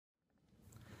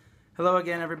Hello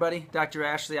again, everybody. Dr.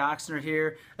 Ashley Ochsner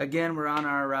here. Again, we're on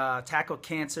our Tackle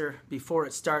Cancer Before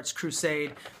It Starts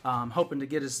crusade, hoping to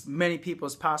get as many people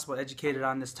as possible educated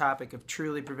on this topic of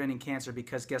truly preventing cancer,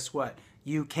 because guess what?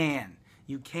 You can.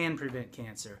 You can prevent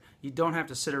cancer. You don't have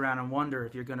to sit around and wonder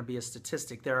if you're going to be a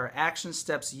statistic. There are action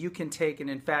steps you can take, and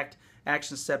in fact,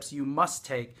 action steps you must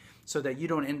take so that you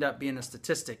don't end up being a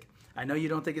statistic. I know you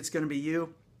don't think it's going to be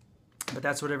you, but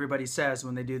that's what everybody says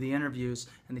when they do the interviews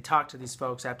and they talk to these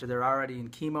folks after they're already in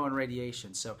chemo and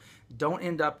radiation. So don't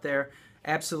end up there.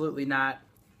 Absolutely not.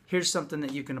 Here's something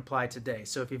that you can apply today.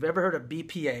 So if you've ever heard of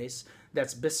BPAs,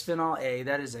 that's bisphenol A.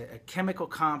 That is a chemical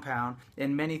compound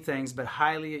in many things, but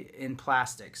highly in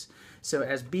plastics. So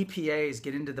as BPAs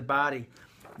get into the body,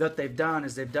 what they've done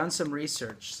is they've done some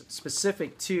research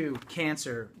specific to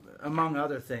cancer, among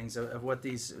other things, of what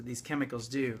these chemicals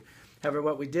do. However,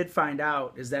 what we did find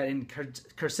out is that in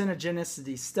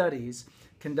carcinogenicity studies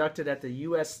conducted at the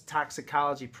U.S.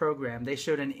 toxicology program, they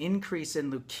showed an increase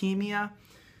in leukemia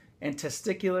and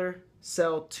testicular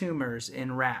cell tumors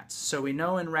in rats. So we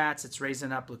know in rats it's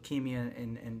raising up leukemia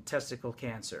and testicle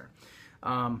cancer.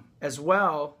 As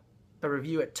well, a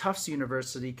review at Tufts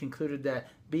University concluded that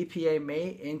BPA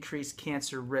may increase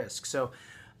cancer risk. So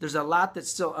there's a lot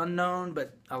that's still unknown,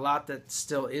 but a lot that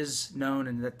still is known,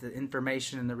 and that the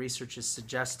information and the research is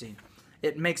suggesting.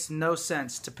 It makes no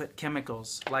sense to put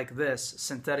chemicals like this,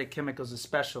 synthetic chemicals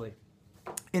especially,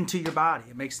 into your body.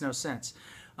 It makes no sense.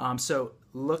 So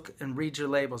look and read your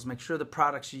labels. Make sure the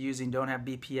products you're using don't have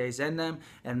BPAs in them.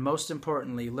 And most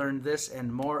importantly, learn this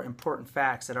and more important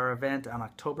facts at our event on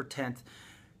October 10th.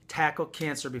 Tackle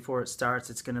Cancer Before It Starts.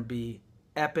 It's going to be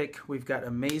epic. We've got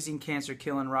amazing cancer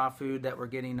killing raw food that we're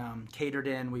getting catered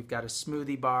in. We've got a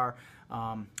smoothie bar.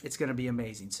 It's going to be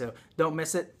amazing. So don't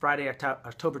miss it. Friday,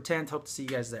 October 10th. Hope to see you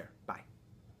guys there. Bye.